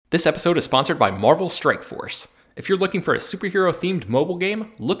This episode is sponsored by Marvel Strike Force. If you're looking for a superhero-themed mobile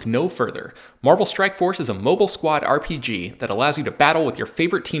game, look no further. Marvel Strike Force is a mobile squad RPG that allows you to battle with your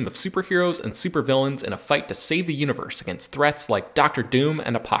favorite team of superheroes and supervillains in a fight to save the universe against threats like Doctor Doom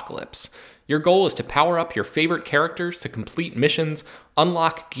and Apocalypse. Your goal is to power up your favorite characters to complete missions,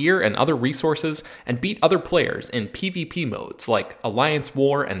 unlock gear and other resources, and beat other players in PvP modes like Alliance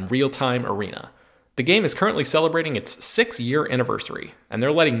War and Real-Time Arena. The game is currently celebrating its 6-year anniversary, and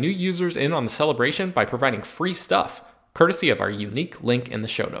they're letting new users in on the celebration by providing free stuff, courtesy of our unique link in the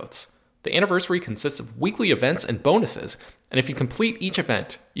show notes. The anniversary consists of weekly events and bonuses, and if you complete each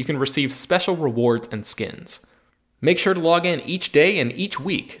event, you can receive special rewards and skins. Make sure to log in each day and each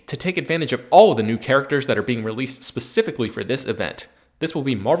week to take advantage of all of the new characters that are being released specifically for this event. This will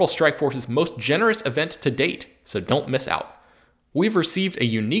be Marvel Strike Force's most generous event to date, so don't miss out. We've received a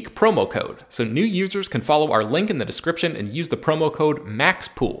unique promo code, so new users can follow our link in the description and use the promo code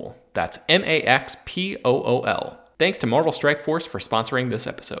MAXPOOL. That's MAXPOOL. Thanks to Marvel Strike Force for sponsoring this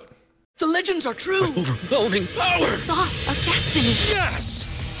episode. The legends are true! Overwhelming power! The sauce of destiny! Yes!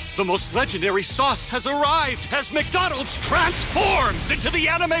 The most legendary sauce has arrived as McDonald's transforms into the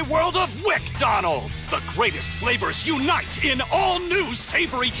anime world of WickDonald's. The greatest flavors unite in all new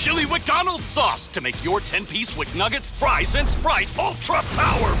savory chili McDonald's sauce to make your 10-piece Wick Nuggets, fries, and Sprite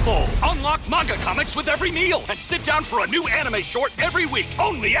ultra-powerful. Unlock manga comics with every meal and sit down for a new anime short every week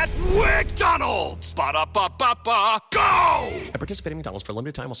only at WickDonald's. Ba-da-ba-ba-ba, go! At participating McDonald's for a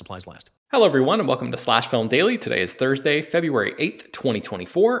limited time while supplies last. Hello everyone and welcome to Slash Film Daily. Today is Thursday, February 8th,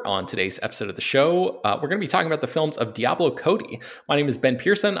 2024. On today's episode of the show, we're going to be talking about the films of Diablo, Cody. My name is Ben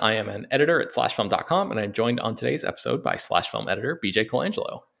Pearson. I am an editor at slashfilm.com, and I'm joined on today's episode by Slash Film editor BJ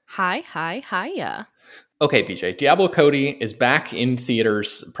Colangelo. Hiya. Okay, BJ, Diablo, Cody is back in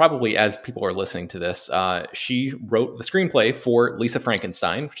theaters probably as people are listening to this. She wrote the screenplay for Lisa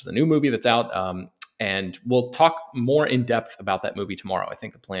Frankenstein, which is a new movie that's out. And we'll talk more in depth about that movie tomorrow. I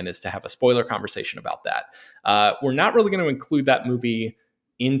think the plan is to have a spoiler conversation about that. We're not really going to include that movie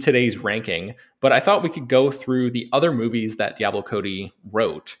in today's ranking, but I thought we could go through the other movies that Diablo Cody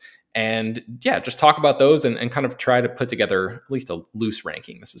wrote and just talk about those and kind of try to put together at least a loose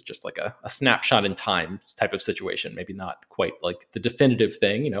ranking. This is just like a snapshot in time type of situation, maybe not quite like the definitive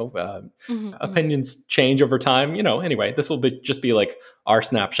thing, opinions change over time, anyway, this will just be like our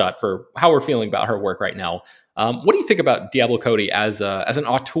snapshot for how we're feeling about her work right now. What do you think about Diablo Cody as an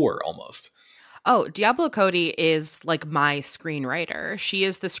auteur almost? Oh, Diablo Cody is like my screenwriter. She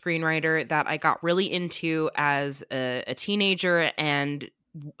is the screenwriter that I got really into as a teenager and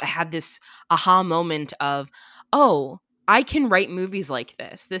had this aha moment of, oh, I can write movies like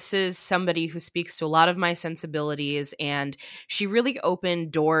this. This is somebody who speaks to a lot of my sensibilities, and she really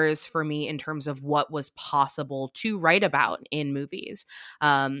opened doors for me in terms of what was possible to write about in movies.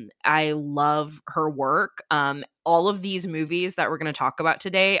 I love her work. All of these movies that we're going to talk about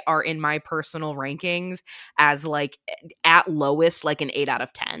today are in my personal rankings as like at lowest, like an 8 out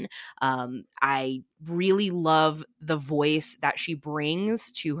of 10. I really love the voice that she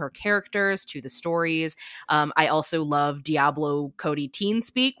brings to her characters, to the stories. I also love Diablo Cody teen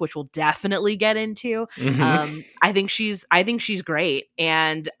speak, which we'll definitely get into. Mm-hmm. I think she's great.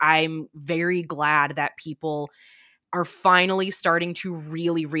 And I'm very glad that people are finally starting to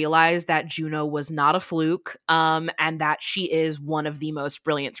really realize that Juno was not a fluke, and that she is one of the most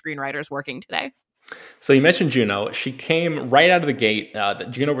brilliant screenwriters working today. So you mentioned Juno. She came right out of the gate.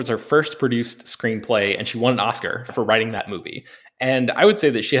 Juno was her first produced screenplay, and she won an Oscar for writing that movie. And I would say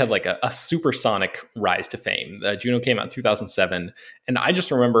that she had like a supersonic rise to fame. Juno came out in 2007, and I just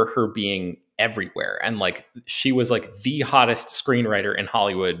remember her being everywhere. And like she was like the hottest screenwriter in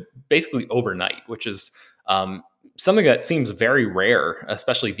Hollywood basically overnight, which is something that seems very rare,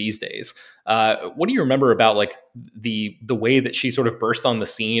 especially these days. What do you remember about like the way that she sort of burst on the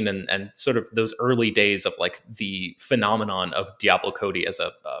scene and sort of those early days of like the phenomenon of Diablo Cody as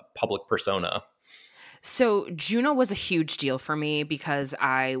a public persona? So Juno was a huge deal for me because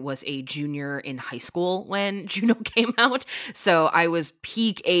I was a junior in high school when Juno came out. So I was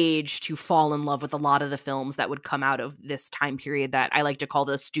peak age to fall in love with a lot of the films that would come out of this time period that I like to call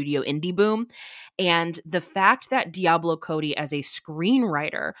the studio indie boom. And the fact that Diablo Cody as a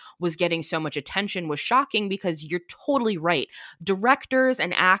screenwriter was getting so much attention was shocking because you're totally right. Directors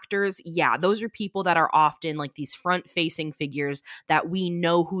and actors, those are people that are often like these front-facing figures that we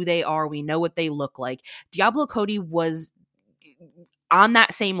know who they are, we know what they look like. Diablo Cody was on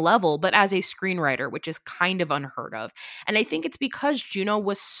that same level, but as a screenwriter, which is kind of unheard of. And I think it's because Juno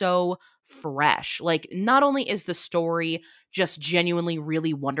was so fresh. Like, not only is the story just genuinely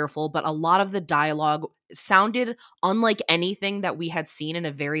really wonderful, but a lot of the dialogue sounded unlike anything that we had seen in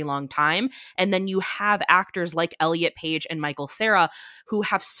a very long time. And then you have actors like Elliot Page and Michael Cera who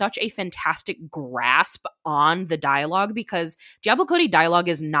have such a fantastic grasp on the dialogue, because Diablo Cody dialogue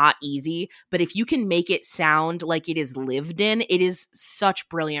is not easy, but if you can make it sound like it is lived in, it is such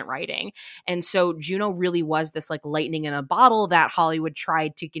brilliant writing. And so Juno really was this like lightning in a bottle that Hollywood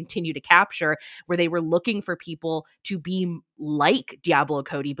tried to continue to capture, where they were looking for people to be like Diablo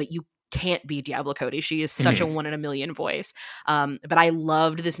Cody, but you can't be Diablo Cody. She is such a one in a million voice. But I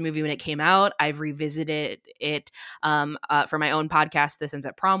loved this movie when it came out. I've revisited it for my own podcast, This Ends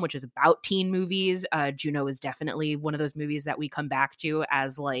at Prom, which is about teen movies. Juno is definitely one of those movies that we come back to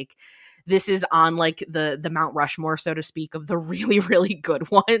as like, this is on like the Mount Rushmore, so to speak, of the really, really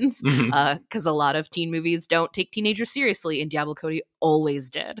good ones. Because a lot of teen movies don't take teenagers seriously, and Diablo Cody always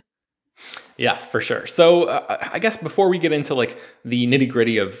did. Yeah, for sure. So I guess before we get into like the nitty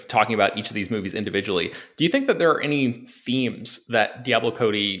gritty of talking about each of these movies individually, do you think that there are any themes that Diablo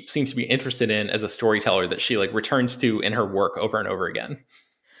Cody seems to be interested in as a storyteller that she like returns to in her work over and over again?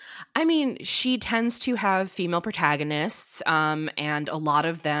 I mean, she tends to have female protagonists, and a lot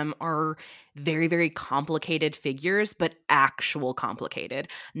of them are very, very complicated figures, but actual complicated.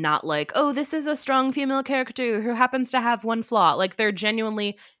 Not like, oh, this is a strong female character who happens to have one flaw. Like, they're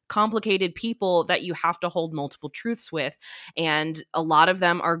genuinely complicated people that you have to hold multiple truths with. And a lot of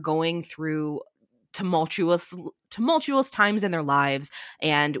them are going through tumultuous times in their lives,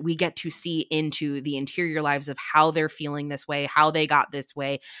 and we get to see into the interior lives of how they're feeling this way, how they got this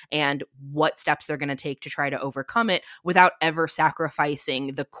way, and what steps they're going to take to try to overcome it without ever sacrificing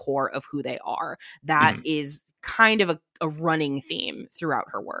the core of who they are. That is kind of a running theme throughout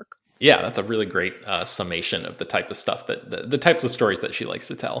her work. Yeah, that's a really great summation of the type of stuff that the types of stories that she likes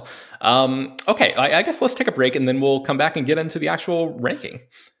to tell. Okay, I guess let's take a break and then we'll come back and get into the actual ranking.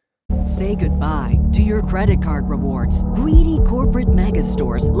 Say goodbye to your credit card rewards. Greedy corporate mega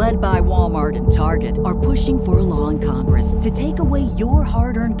stores, led by Walmart and Target, are pushing for a law in Congress to take away your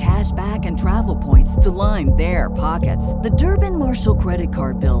hard-earned cash back and travel points to line their pockets. The Durbin-Marshall credit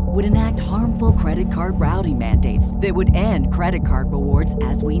card bill would enact harmful credit card routing mandates that would end credit card rewards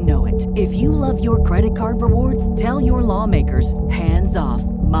as we know it. If you love your credit card rewards, tell your lawmakers, hands off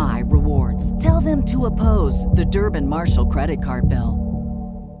my rewards. Tell them to oppose the Durbin-Marshall credit card bill.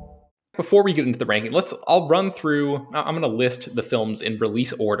 Before we get into the ranking, I'll run through, I'm going to list the films in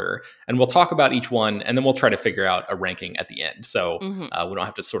release order, and we'll talk about each one, and then we'll try to figure out a ranking at the end. So we don't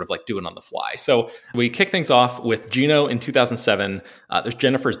have to sort of like do it on the fly. So we kick things off with Juno in 2007. There's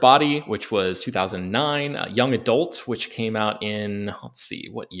Jennifer's Body, which was 2009. Young Adult, which came out in, let's see,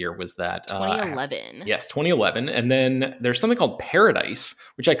 what year was that? 2011. Yes, 2011. And then there's something called Paradise,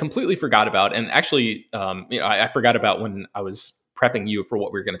 which I completely forgot about. And actually, I forgot about when I was prepping you for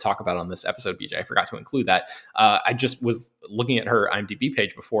what we were going to talk about on this episode, BJ. I forgot to include that. I just was looking at her IMDb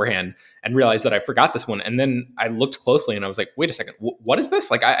page beforehand and realized that I forgot this one. And then I looked closely and I was like, wait a second, what is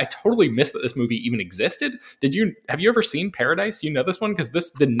this? Like, I totally missed that this movie even existed. Have you ever seen Paradise? Do you know this one? Because this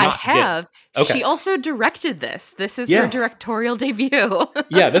did not. I have. Okay. She also directed this. This is her directorial debut.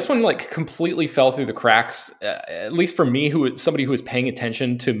 Yeah, this one like completely fell through the cracks. At least for me, somebody who was paying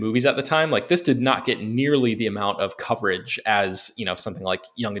attention to movies at the time, like this did not get nearly the amount of coverage as, something like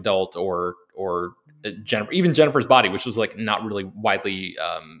Young Adult or even Jennifer's Body, which was like not really widely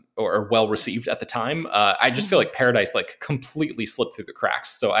or well received at the time. I just feel like Paradise like completely slipped through the cracks.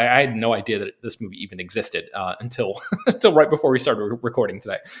 So I had no idea that this movie even existed until right before we started recording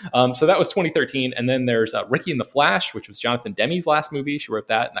today. So that was 2013. And then there's Ricky and the Flash, which was Jonathan Demme's last movie. She wrote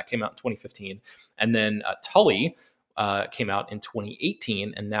that, and that came out in 2015. And then Tully came out in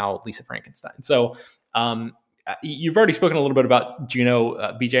 2018, and now Lisa Frankenstein. So you've already spoken a little bit about Juno,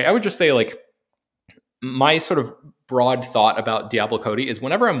 BJ. I would just say like my sort of broad thought about Diablo Cody is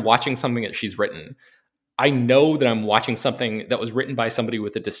whenever I'm watching something that she's written, I know that I'm watching something that was written by somebody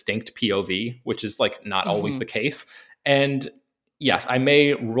with a distinct POV, which is like not always the case. And yes, I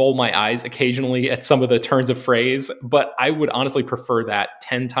may roll my eyes occasionally at some of the turns of phrase, but I would honestly prefer that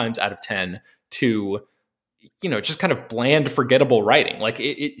 10 times out of 10 to just kind of bland, forgettable writing. Like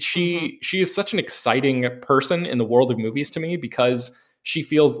she is such an exciting person in the world of movies to me because she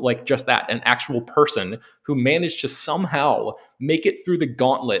feels like just that, an actual person who managed to somehow make it through the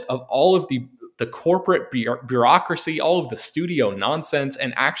gauntlet of all of the corporate bureaucracy, all of the studio nonsense,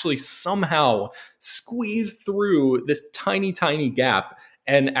 and actually somehow squeeze through this tiny, tiny gap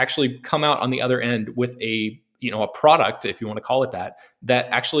and actually come out on the other end with a a product, if you want to call it that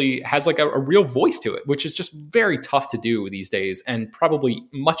actually has like a real voice to it, which is just very tough to do these days, and probably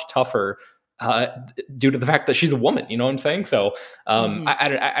much tougher due to the fact that she's a woman. You know what I'm saying? So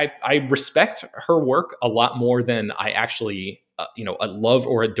I respect her work a lot more than I actually I love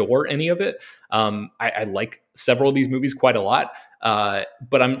or adore any of it. I like several of these movies quite a lot,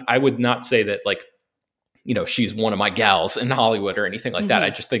 but I would not say that like she's one of my gals in Hollywood or anything like that.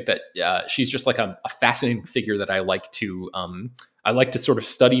 I just think that she's just like a fascinating figure that I like to sort of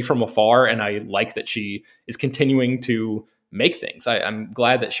study from afar, and I like that she is continuing to make things. I'm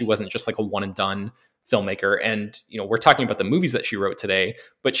glad that she wasn't just like a one and done filmmaker. And we're talking about the movies that she wrote today,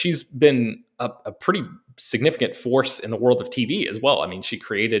 but she's been a pretty significant force in the world of TV as well. I mean, she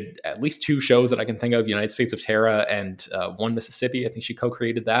created at least 2 shows that I can think of, United States of Terra and One Mississippi. I think she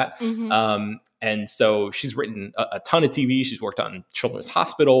co-created that. And so she's written a ton of TV. She's worked on Children's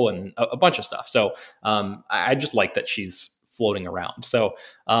Hospital and a bunch of stuff. So I just like that she's floating around. So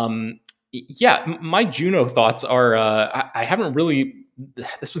yeah, my Juno thoughts are, I haven't really,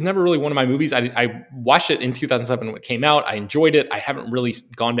 this was never really one of my movies. I watched it in 2007 when it came out. I enjoyed it. I haven't really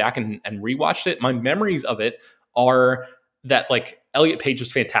gone back and rewatched it. My memories of it are that like Elliot Page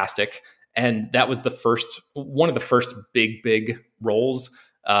was fantastic. And that was one of the first big roles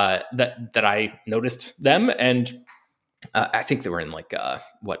that I noticed them. And I think they were in like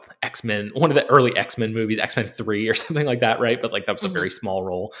X-Men, one of the early X-Men movies, X-Men 3 or something like that, right? But like that was a very small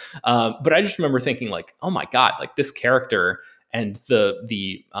role. But I just remember thinking like, oh my God, like this character and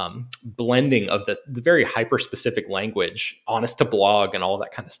the blending of the very hyper specific language, honest to blog and all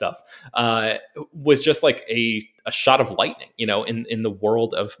that kind of stuff, was just like a shot of lightning, in the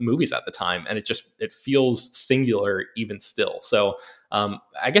world of movies at the time. And it feels singular even still. So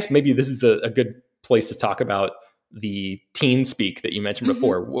I guess maybe this is a good place to talk about the teen speak that you mentioned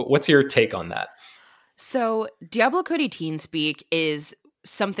before. What's your take on that? So Diablo Cody teen speak is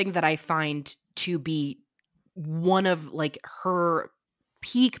something that I find to be one of like her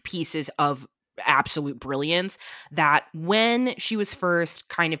peak pieces of absolute brilliance, that when she was first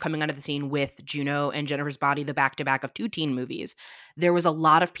kind of coming onto the scene with Juno and Jennifer's Body, the back-to-back of 2 teen movies, there was a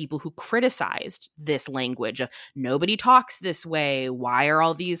lot of people who criticized this language of nobody talks this way. Why are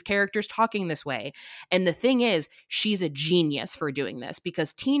all these characters talking this way? And the thing is, she's a genius for doing this,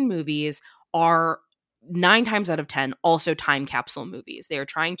 because teen movies are 9 times out of 10 also time capsule movies. They are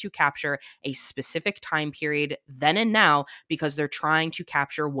trying to capture a specific time period then and now, because they're trying to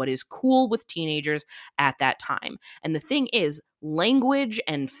capture what is cool with teenagers at that time. And the thing is, language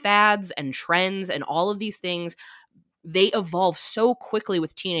and fads and trends and all of these things, they evolve so quickly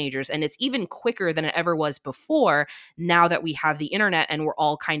with teenagers, and it's even quicker than it ever was before, now that we have the internet and we're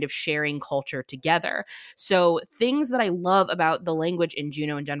all kind of sharing culture together. So things that I love about the language in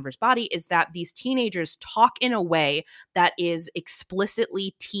Juno and Jennifer's Body is that these teenagers talk in a way that is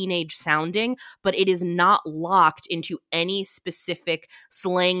explicitly teenage sounding, but it is not locked into any specific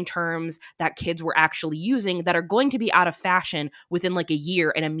slang terms that kids were actually using that are going to be out of fashion within like a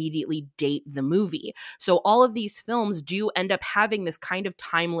year and immediately date the movie. So all of these films do end up having this kind of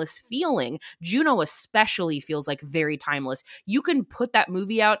timeless feeling. Juno especially feels like very timeless. You can put that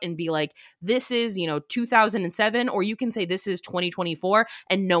movie out and be like, this is, 2007, or you can say this is 2024,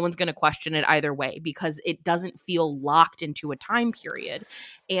 and no one's going to question it either way, because it doesn't feel locked into a time period.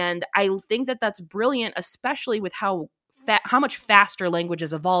 And I think that that's brilliant, especially with how much faster language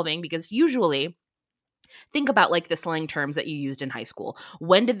is evolving, because usually, think about like the slang terms that you used in high school.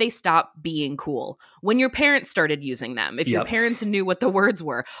 When did they stop being cool? When your parents started using them. If your parents knew what the words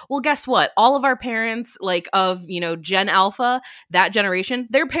were. Well, guess what? All of our parents, like of, Gen Alpha, that generation,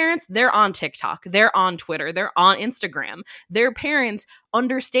 their parents, they're on TikTok, they're on Twitter, they're on Instagram. Their parents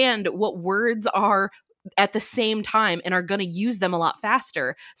understand what words are at the same time and are going to use them a lot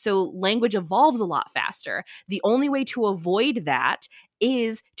faster. So language evolves a lot faster. The only way to avoid that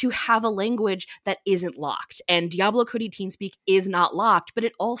is to have a language that isn't locked. And Diablo Cody TeenSpeak is not locked, but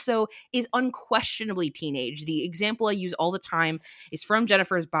it also is unquestionably teenage. The example I use all the time is from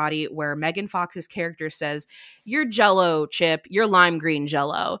Jennifer's Body, where Megan Fox's character says, "You're Jello, Chip, you're lime green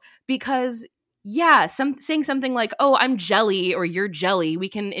Jello." Because saying something like, "Oh, I'm jelly," or "you're jelly," we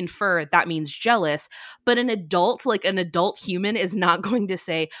can infer that means jealous. But an adult human is not going to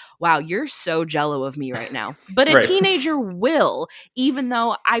say, "Wow, you're so jello of me right now." But a teenager will, even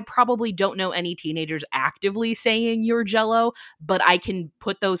though I probably don't know any teenagers actively saying "you're jello," but I can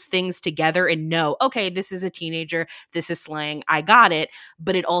put those things together and know, okay, this is a teenager, this is slang, I got it.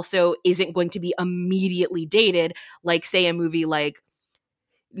 But it also isn't going to be immediately dated, like say a movie like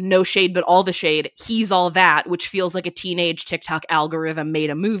no shade, but all the shade, He's All That, which feels like a teenage TikTok algorithm made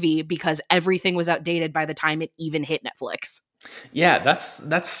a movie because everything was outdated by the time it even hit Netflix. Yeah, that's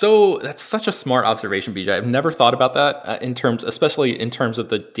such a smart observation, BJ. I've never thought about that especially in terms of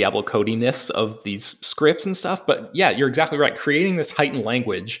the Diablo Cody-ness of these scripts and stuff. But yeah, you're exactly right. Creating this heightened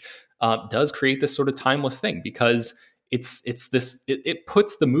language does create this sort of timeless thing because it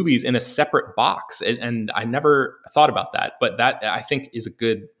puts the movies in a separate box, and I never thought about that. But that, I think, is a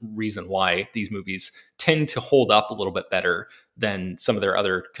good reason why these movies tend to hold up a little bit better than some of their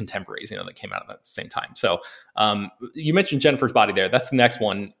other contemporaries, that came out at the same time. So you mentioned Jennifer's Body there. That's the next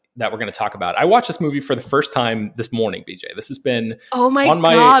one that we're going to talk about. I watched this movie for the first time this morning, BJ. This has been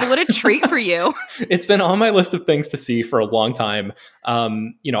God, what a treat for you. It's been on my list of things to see for a long time.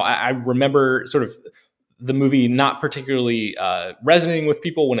 I remember sort of the movie not particularly resonating with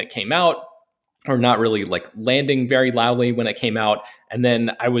people when it came out, or not really like landing very loudly when it came out. And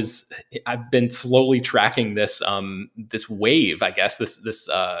then I've been slowly tracking this wave, I guess, this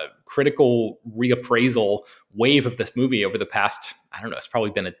critical reappraisal wave of this movie over the past, I don't know, it's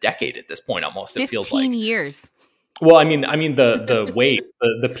probably been a decade at this point almost. It feels like 15 years. Well, I mean the wave,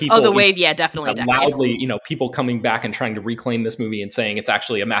 the people. Oh, the wave, yeah, definitely. Loudly, people coming back and trying to reclaim this movie and saying it's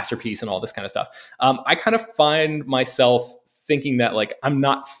actually a masterpiece and all this kind of stuff. I kind of find myself thinking that like I'm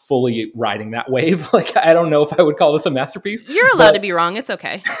not fully riding that wave. Like I don't know if I would call this a masterpiece. You're allowed to be wrong. It's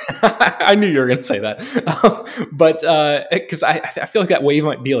okay. I knew you were going to say that, but because I feel like that wave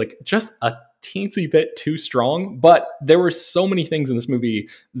might be like just a teensy bit too strong. But there were so many things in this movie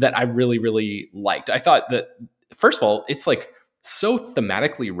that I really, really liked. I thought that, first of all, it's like so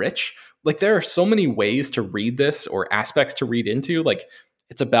thematically rich. Like there are so many ways to read this or aspects to read into. Like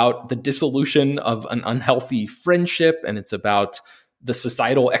it's about the dissolution of an unhealthy friendship, and it's about the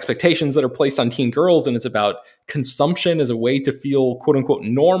societal expectations that are placed on teen girls, and it's about consumption as a way to feel quote unquote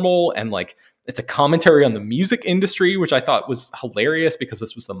normal, and like it's a commentary on the music industry, which I thought was hilarious because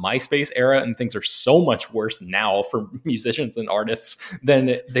this was the MySpace era and things are so much worse now for musicians and artists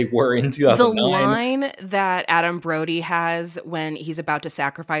than they were in 2009. The line that Adam Brody has when he's about to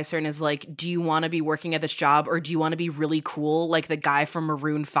sacrifice her and is like, do you want to be working at this job or do you want to be really cool like the guy from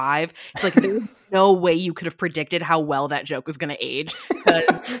Maroon 5? It's like there's no way you could have predicted how well that joke was going to age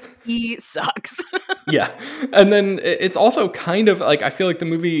because he sucks. Yeah. And then it's also kind of like, I feel like the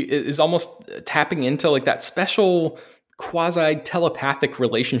movie is almost tapping into like that special quasi telepathic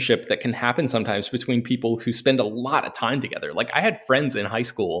relationship that can happen sometimes between people who spend a lot of time together. Like I had friends in high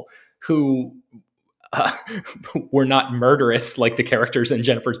school who were not murderous like the characters in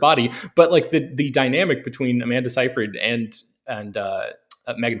Jennifer's Body, but like the dynamic between Amanda Seyfried and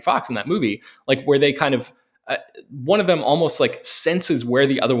Megan Fox in that movie, like where they kind of, one of them almost like senses where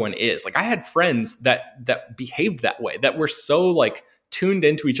the other one is. Like I had friends that behaved that way, that were so like tuned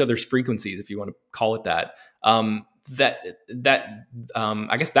into each other's frequencies, if you want to call it that. I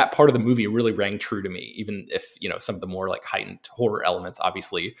guess that part of the movie really rang true to me, even if, some of the more like heightened horror elements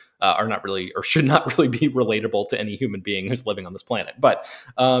obviously are not really, or should not really be relatable to any human being who's living on this planet. But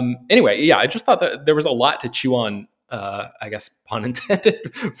anyway, yeah, I just thought that there was a lot to chew on, I guess pun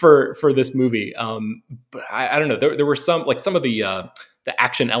intended, for this movie. But I don't know, there were some of the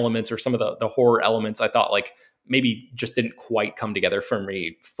action elements or some of the horror elements I thought like maybe just didn't quite come together for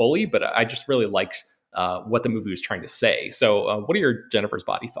me fully, but I just really liked what the movie was trying to say. So what are your Jennifer's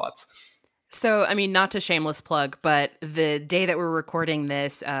Body thoughts? So, I mean, not to shameless plug, but the day that we're recording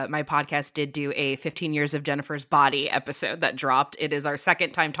this, my podcast did do a 15 Years of Jennifer's Body episode that dropped. It is our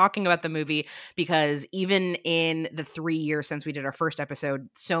second time talking about the movie because even in the 3 years since we did our first episode,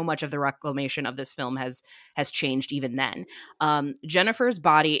 so much of the reclamation of this film has changed even then. Jennifer's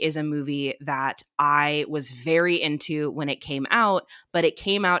Body is a movie that I was very into when it came out, but it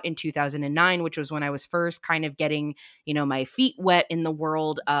came out in 2009, which was when I was first kind of getting, my feet wet in the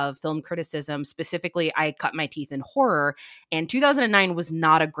world of film criticism. Specifically, I cut my teeth in horror, and 2009 was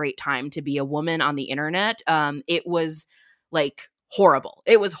not a great time to be a woman on the internet. It was like horrible.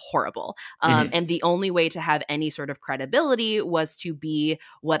 It was horrible. And the only way to have any sort of credibility was to be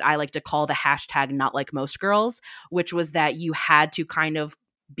what I like to call the hashtag not like most girls, which was that you had to kind of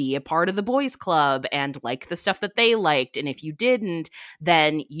be a part of the boys club and like the stuff that they liked. And if you didn't,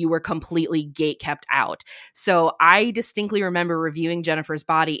 then you were completely gate-kept out. So I distinctly remember reviewing Jennifer's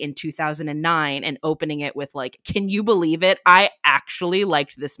Body in 2009 and opening it with like, can you believe it? I actually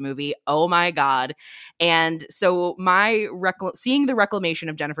liked this movie. Oh my God. And so seeing the reclamation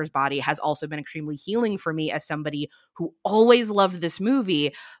of Jennifer's Body has also been extremely healing for me as somebody who always loved this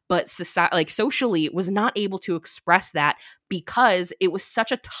movie, but socially was not able to express that because it was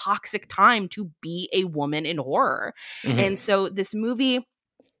such a toxic time to be a woman in horror. And so this movie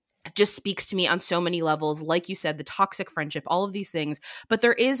just speaks to me on so many levels. Like you said, the toxic friendship, all of these things. But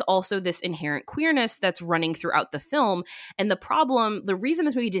there is also this inherent queerness that's running throughout the film. And the reason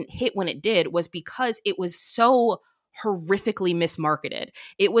this movie didn't hit when it did was because it was so horrifically mismarketed.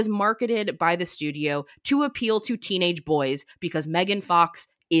 It was marketed by the studio to appeal to teenage boys because Megan Fox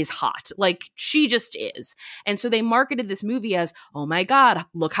is hot. Like, she just is. And so they marketed this movie as, oh my God,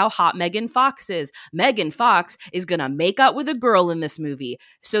 look how hot Megan Fox is. Megan Fox is going to make out with a girl in this movie.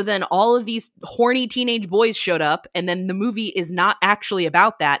 So then all of these horny teenage boys showed up, and then the movie is not actually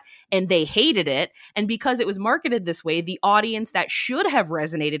about that, and they hated it. And because it was marketed this way, the audience that should have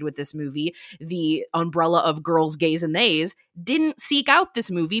resonated with this movie, the umbrella of girls, gays, and theys, didn't seek out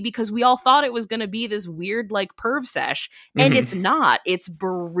this movie because we all thought it was going to be this weird, like, perv sesh. And it's not. It's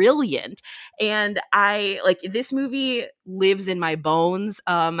brilliant. And this movie lives in my bones.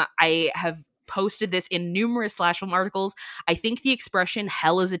 I have posted this in numerous Slash Film articles. I think the expression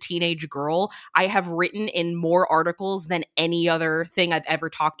 "hell is a teenage girl" I have written in more articles than any other thing I've ever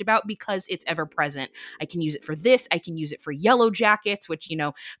talked about because it's ever present. I can use it for this. I can use it for Yellow Jackets, which,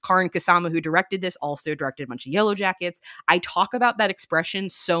 Karin Kasama, who directed this, also directed a bunch of Yellow Jackets. I talk about that expression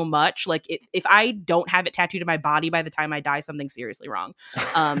so much. Like, if I don't have it tattooed on my body by the time I die, something's seriously wrong.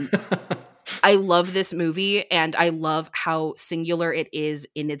 I love this movie, and I love how singular it is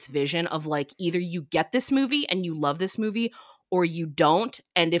in its vision of, like, either you get this movie and you love this movie, or you don't.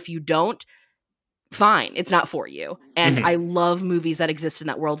 And if you don't, fine, it's not for you. And I love movies that exist in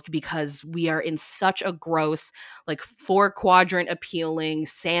that world because we are in such a gross, like, 4-quadrant appealing,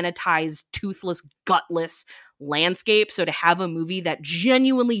 sanitized, toothless, gutless landscape. So to have a movie that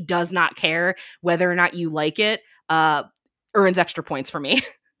genuinely does not care whether or not you like it earns extra points for me.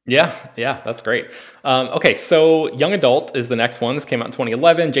 Yeah, that's great. Okay, so Young Adult is the next one. This came out in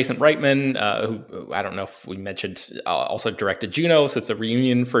 2011. Jason Reitman, who I don't know if we mentioned, also directed Juno, so it's a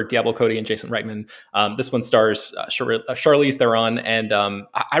reunion for Diablo, Cody, and Jason Reitman. This one stars Charlize Theron, and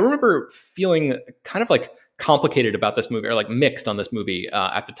I remember feeling kind of like complicated about this movie, or like mixed on this movie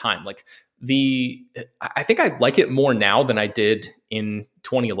at the time. Like I think I like it more now than I did in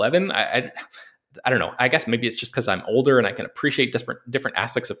 2011. I don't know. I guess maybe it's just because I'm older and I can appreciate different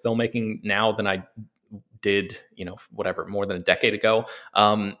aspects of filmmaking now than I did, more than a decade ago.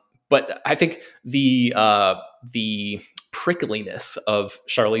 But I think the prickliness of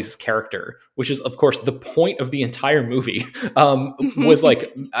Charlize's character, which is of course the point of the entire movie, was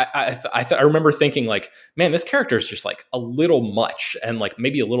like I remember thinking, like, man, this character is just like a little much, and like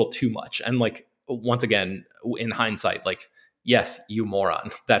maybe a little too much, and like once again in hindsight, like, yes, you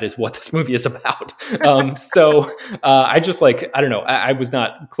moron. That is what this movie is about. I just, like, I don't know. I was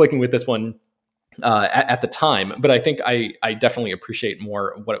not clicking with this one at the time, but I think I definitely appreciate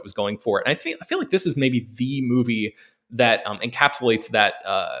more what it was going for. And I feel like this is maybe the movie that encapsulates that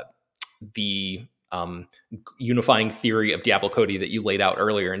the unifying theory of Diablo, Cody, that you laid out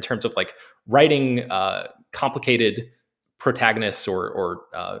earlier in terms of like writing complicated protagonists or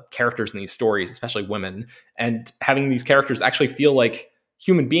characters in these stories, especially women, and having these characters actually feel like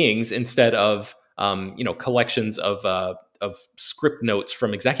human beings instead of collections of script notes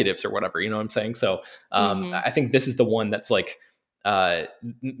from executives or whatever. You know what I'm saying? So I think this is the one that's like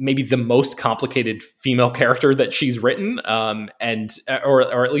maybe the most complicated female character that she's written, and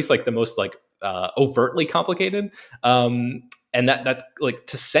or at least like the most like overtly complicated. And that's like,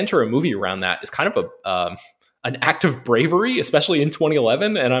 to center a movie around that is kind of an act of bravery, especially in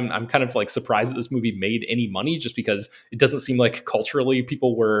 2011. And I'm kind of like surprised that this movie made any money, just because it doesn't seem like culturally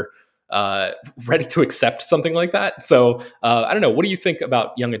people were ready to accept something like that. So I don't know. What do you think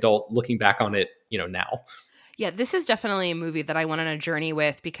about Young Adult looking back on it, now? Yeah, this is definitely a movie that I went on a journey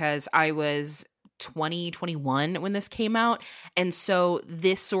with because I was 2021 when this came out. And so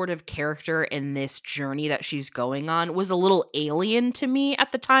this sort of character and this journey that she's going on was a little alien to me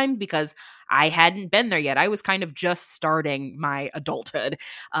at the time because I hadn't been there yet. I was kind of just starting my adulthood.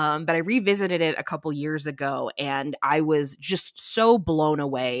 But I revisited it a couple years ago, and I was just so blown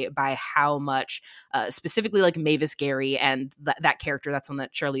away by how much, specifically like Mavis Gary and that character, that's one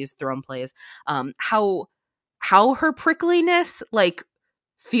that Charlize Theron plays, how her prickliness like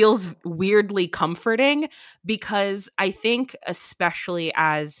feels weirdly comforting, because I think, especially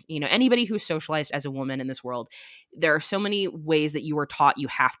as, anybody who's socialized as a woman in this world, there are so many ways that you were taught you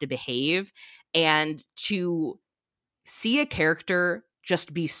have to behave, and to see a character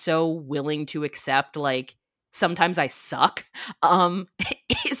just be so willing to accept, like, sometimes I suck,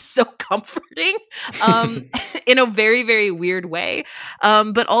 is so comforting, in a very, very weird way.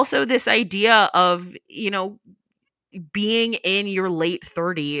 But also this idea of, being in your late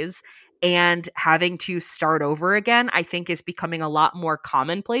 30s and having to start over again, I think, is becoming a lot more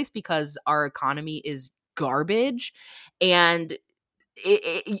commonplace because our economy is garbage. And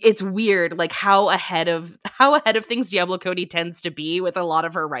it's weird, like how ahead of things Diablo Cody tends to be with a lot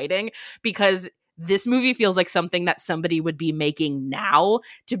of her writing, because this movie feels like something that somebody would be making now,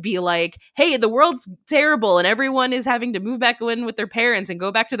 to be like, hey, the world's terrible and everyone is having to move back in with their parents and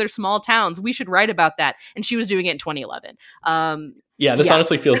go back to their small towns. We should write about that. And she was doing it in 2011. Yeah, this Yeah.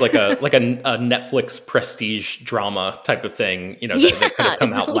 honestly feels like a Netflix prestige drama type of thing, that could have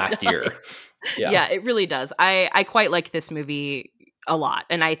come out really last year. does. Yeah, it really does. I quite like this movie a lot,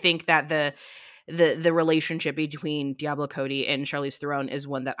 and I think that the relationship between Diablo Cody and Charlize Theron is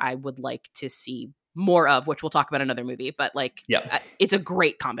one that I would like to see more of, which we'll talk about in another movie. But it's a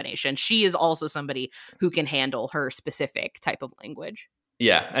great combination. She is also somebody who can handle her specific type of language.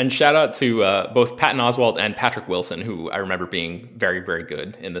 Yeah, and shout out to both Patton Oswalt and Patrick Wilson, who I remember being very, very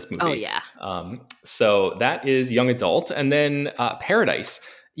good in this movie. Oh, yeah. So that is Young Adult. And then Paradise.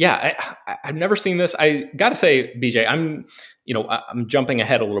 Yeah, I've never seen this. I got to say, BJ, I'm jumping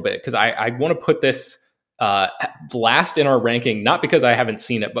ahead a little bit because I want to put this last in our ranking, not because I haven't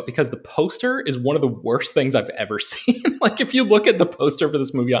seen it, but because the poster is one of the worst things I've ever seen. Like, if you look at the poster for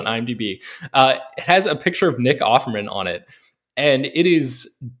this movie on IMDb, it has a picture of Nick Offerman on it. And it is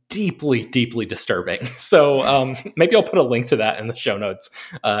deeply, deeply disturbing. So maybe I'll put a link to that in the show notes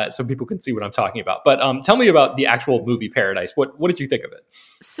so people can see what I'm talking about. But tell me about the actual movie Paradise. What did you think of it?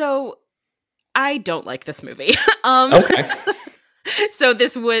 So I don't like this movie. Okay. So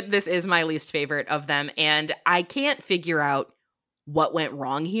this is my least favorite of them. And I can't figure out what went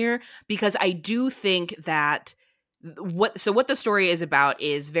wrong here, because I do think that what the story is about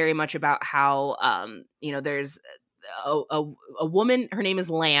is very much about how, there's a woman, her name is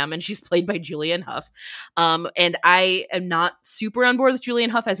Lamb, and she's played by Julianne Hough. And I am not super on board with Julianne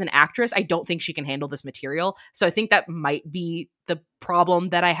Hough as an actress. I don't think she can handle this material. So I think that might be the problem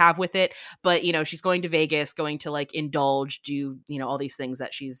that I have with it. But, she's going to Vegas, going to like indulge, do, all these things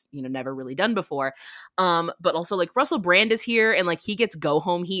that she's, never really done before. But also like Russell Brand is here, and like he gets go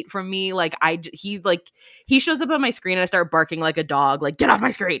home heat from me. Like he shows up on my screen and I start barking like a dog, like, get off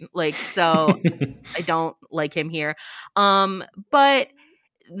my screen. Like, so I don't like him here. But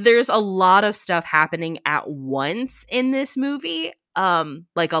there's a lot of stuff happening at once in this movie.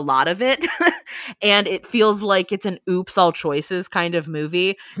 Like a lot of it. And it feels like it's an oops, all choices kind of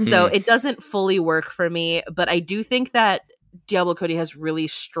movie. So it doesn't fully work for me, but I do think that Diablo Cody has really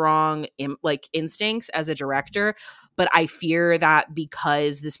strong instincts as a director. But I fear that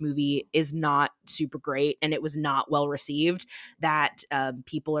because this movie is not super great and it was not well received, that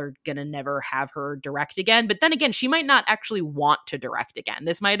people are going to never have her direct again. But then again, she might not actually want to direct again.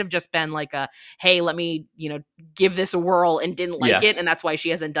 This might have just been like a, hey, let me, give this a whirl, and didn't like it. And that's why she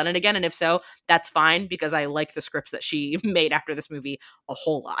hasn't done it again. And if so, that's fine, because I like the scripts that she made after this movie a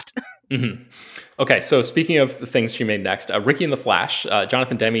whole lot. Mm-hmm. Okay, so speaking of the things she made next, Ricky and the Flash,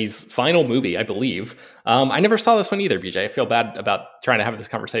 Jonathan Demme's final movie, I believe. I never saw this one either, BJ. I feel bad about trying to have this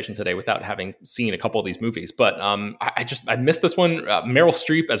conversation today without having seen a couple of these movies, but I missed this one. Meryl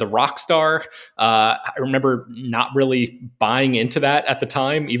Streep as a rock star. I remember not really buying into that at the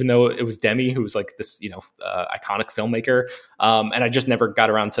time, even though it was Demme who was like this, iconic filmmaker, and I just never got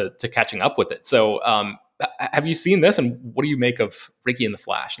around to catching up with it. So have you seen this, and what do you make of Ricky and the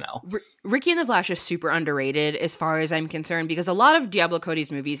Flash now? Ricky and the Flash is super underrated as far as I'm concerned, because a lot of Diablo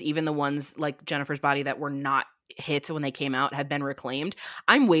Cody's movies, even the ones like Jennifer's Body that were not hits when they came out, have been reclaimed.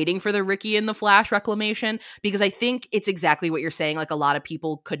 I'm waiting for the Ricky and the Flash reclamation, because I think it's exactly what you're saying. Like, a lot of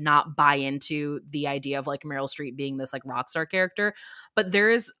people could not buy into the idea of like Meryl Streep being this like rock star character, but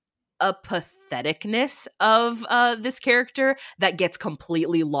there is a patheticness of this character that gets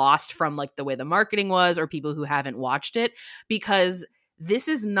completely lost from like the way the marketing was, or people who haven't watched it, because this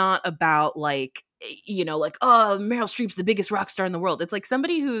is not about like, oh, Meryl Streep's the biggest rock star in the world. It's like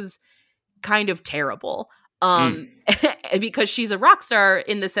somebody who's kind of terrible. Because she's a rock star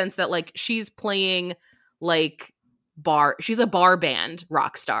in the sense that like she's playing like she's a bar band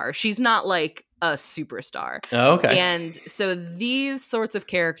rock star. She's not like a superstar. Oh, okay. And so these sorts of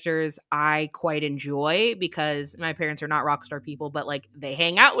characters I quite enjoy, because my parents are not rock star people, but like they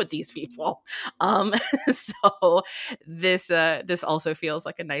hang out with these people. So this also feels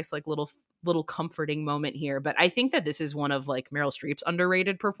like a nice like little comforting moment here. But I think that this is one of like Meryl Streep's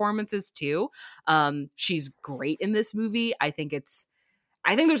underrated performances too. She's great in this movie. I think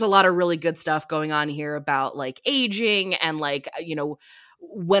there's a lot of really good stuff going on here about like aging and like,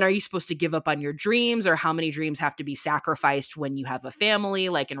 when are you supposed to give up on your dreams, or how many dreams have to be sacrificed when you have a family,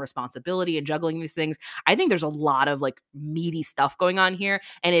 like, and responsibility and juggling these things. I think there's a lot of like meaty stuff going on here,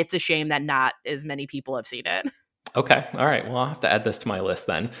 and it's a shame that not as many people have seen it. Okay. All right. Well, I'll have to add this to my list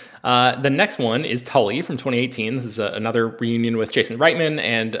then. The next one is Tully from 2018. This is another reunion with Jason Reitman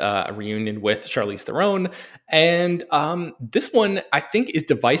and a reunion with Charlize Theron. And this one, I think, is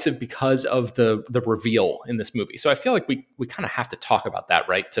divisive because of the reveal in this movie. So I feel like we kind of have to talk about that,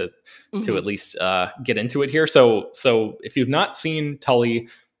 right? To at least get into it here. So if you've not seen Tully,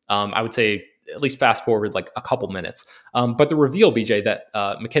 I would say at least fast forward like a couple minutes. But the reveal, BJ, that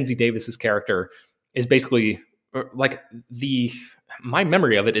Mackenzie Davis's character is basically like my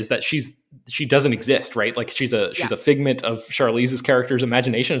memory of it is that she doesn't exist, right? Like she's a figment of Charlize's character's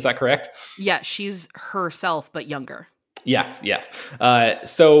imagination. Is that correct? Yeah, she's herself, but younger. Yes.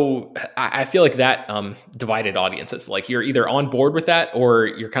 So I feel like that divided audiences. Like you're either on board with that or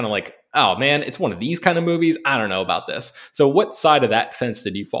you're kind of like, oh man, it's one of these kind of movies. I don't know about this. So what side of that fence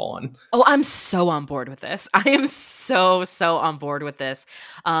did you fall on? Oh, I'm so on board with this. I am so on board with this.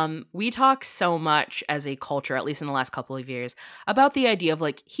 We talk so much as a culture, at least in the last couple of years, about the idea of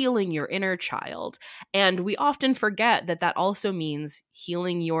like healing your inner child. And we often forget that that also means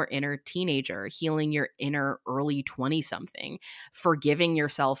healing your inner teenager, healing your inner early 20-something, forgiving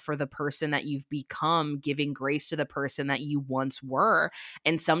yourself for the person that you've become, giving grace to the person that you once were.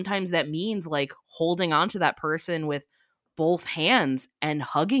 And sometimes that means like holding on to that person with both hands and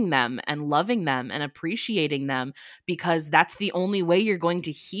hugging them and loving them and appreciating them, because that's the only way you're going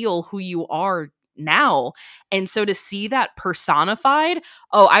to heal who you are now. And so to see that personified,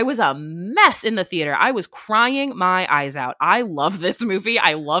 I was a mess in the theater. I was crying my eyes out. I love this movie.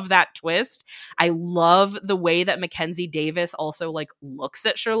 I love that twist. I love the way that Mackenzie Davis also like looks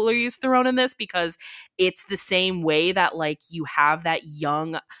at Charlize Theron in this, because it's the same way that like you have that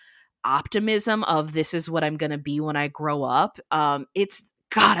young optimism of this is what I'm going to be when I grow up. God,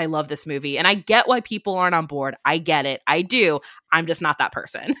 I love this movie. And I get why people aren't on board. I get it. I do. I'm just not that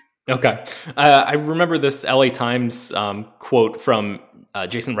person. Okay. I remember this LA Times quote from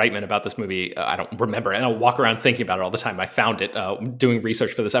Jason Reitman about this movie. I don't remember, and I'll walk around thinking about it all the time. I found it doing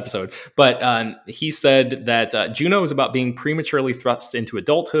research for this episode. But he said that Juno is about being prematurely thrust into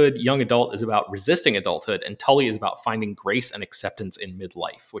adulthood, young adult is about resisting adulthood, and Tully is about finding grace and acceptance in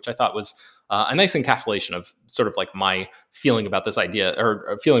midlife, which I thought was a nice encapsulation of sort of like my feeling about this idea,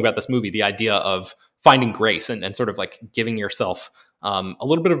 or feeling about this movie, the idea of finding grace and sort of like giving yourself a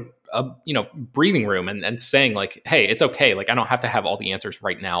little bit of breathing room and saying like, hey, it's okay. Like I don't have to have all the answers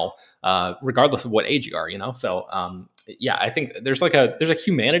right now, regardless of what age you are, So I think there's a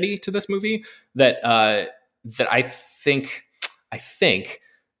humanity to this movie that I think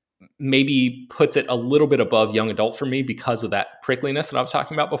maybe puts it a little bit above young adult for me because of that prickliness that I was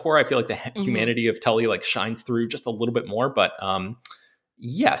talking about before. I feel like the humanity of Tully like shines through just a little bit more, but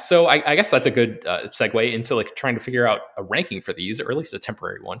so I guess that's a good segue into like trying to figure out a ranking for these, or at least a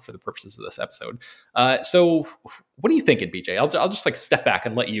temporary one for the purposes of this episode. So what are you thinking, BJ? I'll just like step back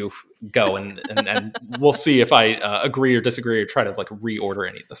and let you go, and we'll see if I agree or disagree or try to like reorder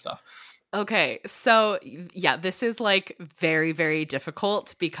any of the stuff. Okay, so yeah, this is like very, very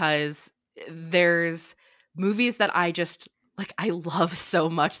difficult because there's movies that I just like I love so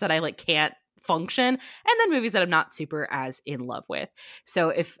much that I like can't function, and then movies that I'm not super as in love with. So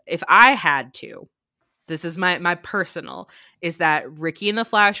if I had to, this is my personal, is that Ricky and the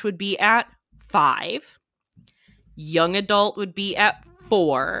Flash would be at 5, Young Adult would be at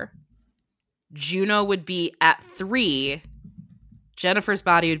 4, Juno would be at 3, Jennifer's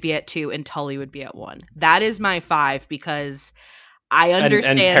Body would be at 2, and Tully would be at 1. That is my 5, because I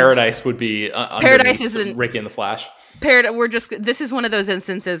understand. And Paradise would be Paradise isn't Ricky and the Flash. This is one of those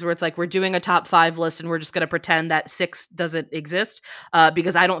instances where it's like we're doing a top 5 list and we're just going to pretend that 6 doesn't exist,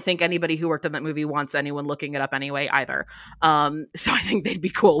 because I don't think anybody who worked on that movie wants anyone looking it up anyway either. So I think they'd be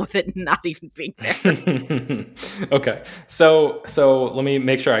cool with it not even being there. Okay, so let me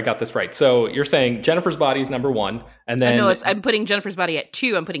make sure I got this right. So you're saying Jennifer's Body is number 1, and then no, I'm putting Jennifer's Body at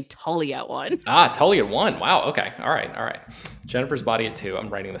 2. I'm putting Tully at 1. Tully at 1. Wow. Okay. All right. Jennifer's Body at 2. I'm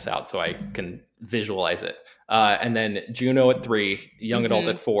writing this out so I can visualize it. And then Juno at 3, Young Adult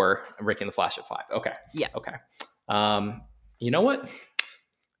at 4, and Ricky and the Flash at 5. Okay. Yeah. Okay. You know what?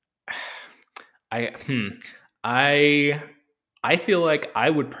 I feel like I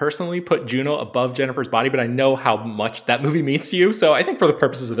would personally put Juno above Jennifer's Body, but I know how much that movie means to you. So I think for the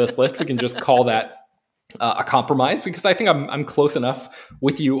purposes of this list, we can just call that a compromise, because I think I'm close enough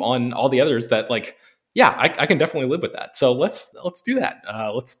with you on all the others that like Yeah, I can definitely live with that. So let's do that.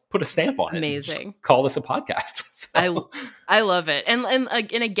 Let's put a stamp on it. And Amazing. just call this a podcast. So. I love it. And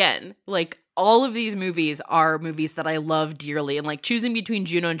again, like all of these movies are movies that I love dearly, and like choosing between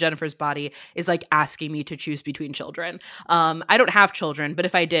Juno and Jennifer's Body is like asking me to choose between children. I don't have children, but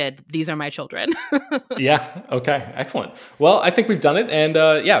if I did, these are my children. Yeah. Okay. Excellent. Well, I think we've done it. And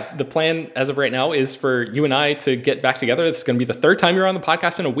yeah, the plan as of right now is for you and I to get back together. This is going to be the third time you're on the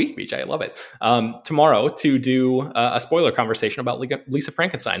podcast in a week, BJ. I love it. Tomorrow to do a spoiler conversation about Lisa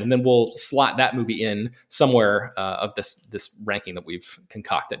Frankenstein. And then we'll slot that movie in somewhere of this ranking that we've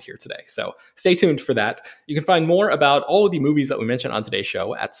concocted here today. So stay tuned for that. You can find more about all of the movies that we mentioned on today's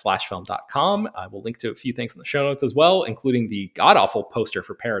show at slashfilm.com. I will link to a few things in the show notes as well, including the god-awful poster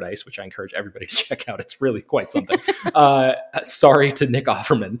for Paradise, which I encourage everybody to check out. It's really quite something. Sorry to Nick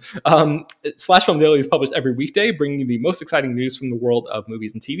Offerman. Slash Film Daily is published every weekday, bringing you the most exciting news from the world of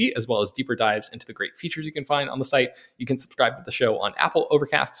movies and TV, as well as deeper dives into the great features you can find on the site. You can subscribe to the show on Apple,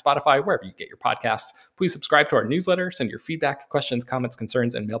 Overcast, Spotify, wherever you get your podcasts. Please subscribe to our newsletter, send your feedback, questions, comments,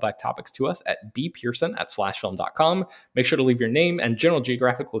 concerns, and mailbag topics to us at bpearson@slashfilm.com. Make sure to leave your name and general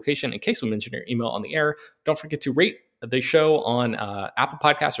geographic location in case we mention your email on the air. Don't forget to rate the show on Apple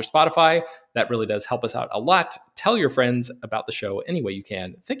Podcasts or Spotify. That really does help us out a lot. Tell your friends about the show any way you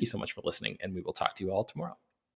can. Thank you so much for listening, and we will talk to you all tomorrow.